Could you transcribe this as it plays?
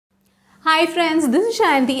Hi friends, this is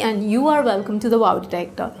Shanti and you are welcome to the wow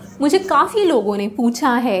detector. मुझे काफ़ी लोगों ने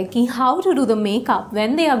पूछा है कि how to do the makeup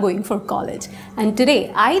when they are going for college, and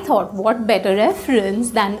today I thought what better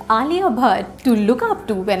reference then Alia Bhatt to look up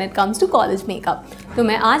to when it comes to college makeup. तो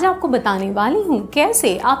मैं आज आपको बताने वाली हूँ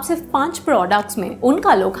कैसे आप सिर्फ 5 प्रोडक्ट्स में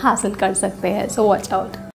उनका लुक हासिल कर सकते हैं। So watch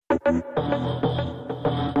out.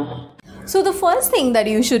 So the first thing that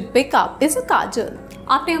you should pick up is a काजल।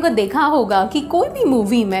 आपने अगर देखा होगा कि कोई भी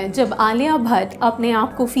मूवी में जब आलिया भट्ट अपने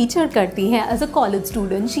आप को फीचर करती है as a college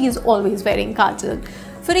student, she is always wearing Kajal.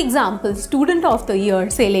 For example, student of the year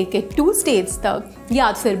से लेके 2 स्टेट्स तक,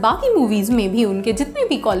 या फिर बाकी मूवीज़ में भी उनके जितने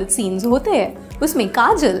भी कॉलेज सीन्स होते हैं उसमें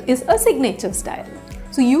काजल is a signature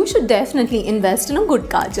style. So you should definitely invest in a good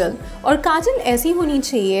काजल। और काजल ऐसी होनी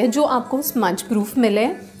चाहिए जो आपको स्मज प्रूफ मिले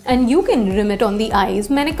and you can rim it on the eyes.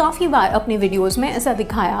 मैंने काफ़ी बार अपने वीडियोज़ में ऐसा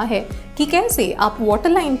दिखाया है कि कैसे आप वाटर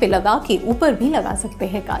लाइन पे लगा के ऊपर भी लगा सकते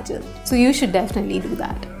हैं काजल। So you should definitely do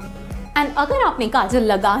that. And अगर आपने काजल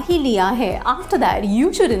लगा ही लिया है, after that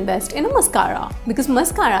you should invest in a mascara, because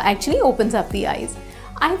mascara actually opens up the eyes.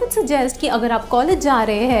 I would suggest कि अगर आप कॉलेज जा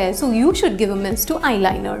रहे हैं, so you should give a miss to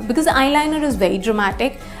eyeliner, because eyeliner is very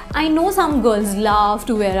dramatic. I know some girls love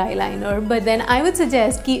to wear eyeliner, but then I would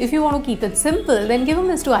suggest कि if you want to keep it simple, then give a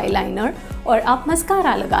miss to eyeliner और आप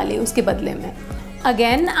mascara लगा ले उसके बदले में।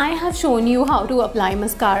 Again, I have shown you how to apply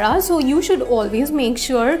mascara, so you should always make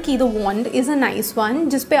sure कि the wand is a nice one,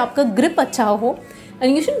 जिस पे आपका grip अच्छा हो,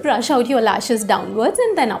 and you should brush out your lashes downwards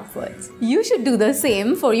and then upwards. You should do the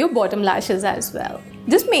same for your bottom lashes as well.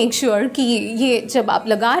 Just make sure कि ये जब आप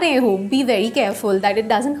लगा रहे हो, be very careful that it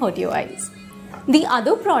doesn't hurt your eyes. The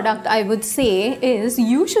other product I would say is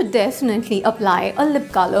you should definitely apply a lip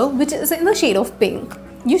color which is in the shade of pink.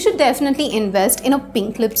 You should definitely invest in a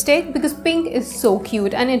pink lipstick because pink is so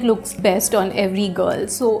cute and it looks best on every girl.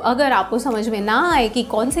 So अगर आपको समझ में ना आए कि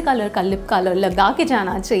कौन से colour का लिप कलर लगा के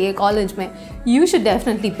जाना चाहिए कॉलेज में, you should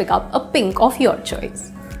definitely pick up a pink of your choice.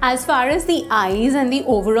 As far as the eyes and the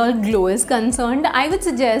overall glow is concerned, I would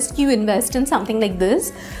suggest you invest in something like this.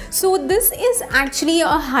 So this is actually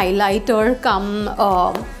a highlighter come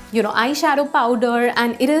eyeshadow powder,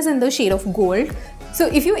 and it is in the shade of gold. So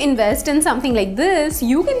if you invest in something like this,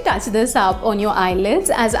 you can touch this up on your eyelids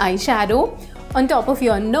as eyeshadow, on top of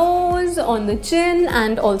your nose, on the chin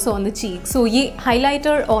and also on the cheek. So ये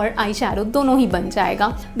highlighter और eyeshadow दोनों ही बन जाएगा।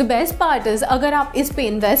 The best part is अगर आप इस पे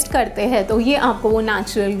invest करते हैं तो ये आपको वो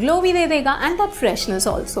natural glow भी दे देगा and that freshness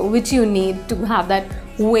also which you need to have that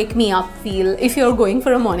wake me up feel if you're going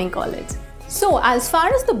for a morning college. So as far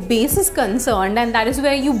as the base is concerned, and that is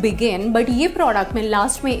where you begin, but ये product मैं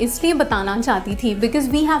last में इसलिए बताना चाहती थी because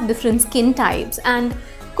we have different skin types and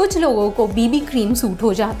कुछ लोगों को बीबी क्रीम सूट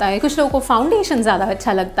हो जाता है, कुछ लोगों को फाउंडेशन ज़्यादा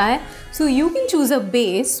अच्छा लगता है। So you can choose a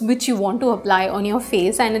base which you want to apply on your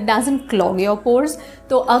face and it doesn't clog your pores.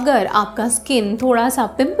 तो अगर आपका स्किन थोड़ा सा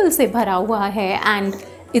पिंपल से भरा हुआ है and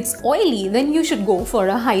it's oily, then you should go for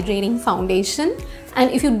a hydrating foundation.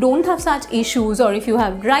 And if you don't have such issues or if you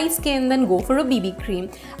have dry skin, then go for a BB cream.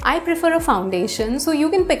 I prefer a foundation, so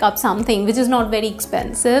you can pick up something which is not very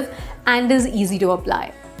expensive and is easy to apply.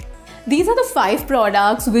 These are the 5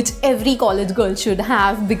 products which every college girl should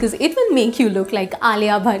have because it will make you look like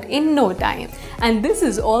Alia Bhatt in no time. And this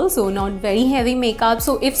is also not very heavy makeup,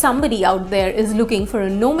 so if somebody out there is looking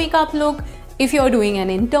for a no makeup look, if you're doing an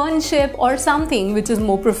internship or something which is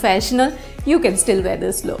more professional, you can still wear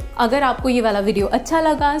this look. अगर आपको ये वाला video अच्छा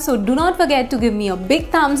लगा, so do not forget to give me a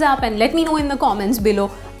big thumbs up and let me know in the comments below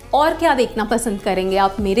और क्या देखना पसंद करेंगे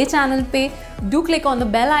आप मेरे चैनल पे। Do click on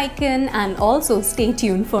the bell icon and also stay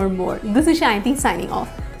tuned for more. This is Shayanti signing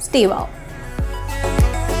off. Stay wow.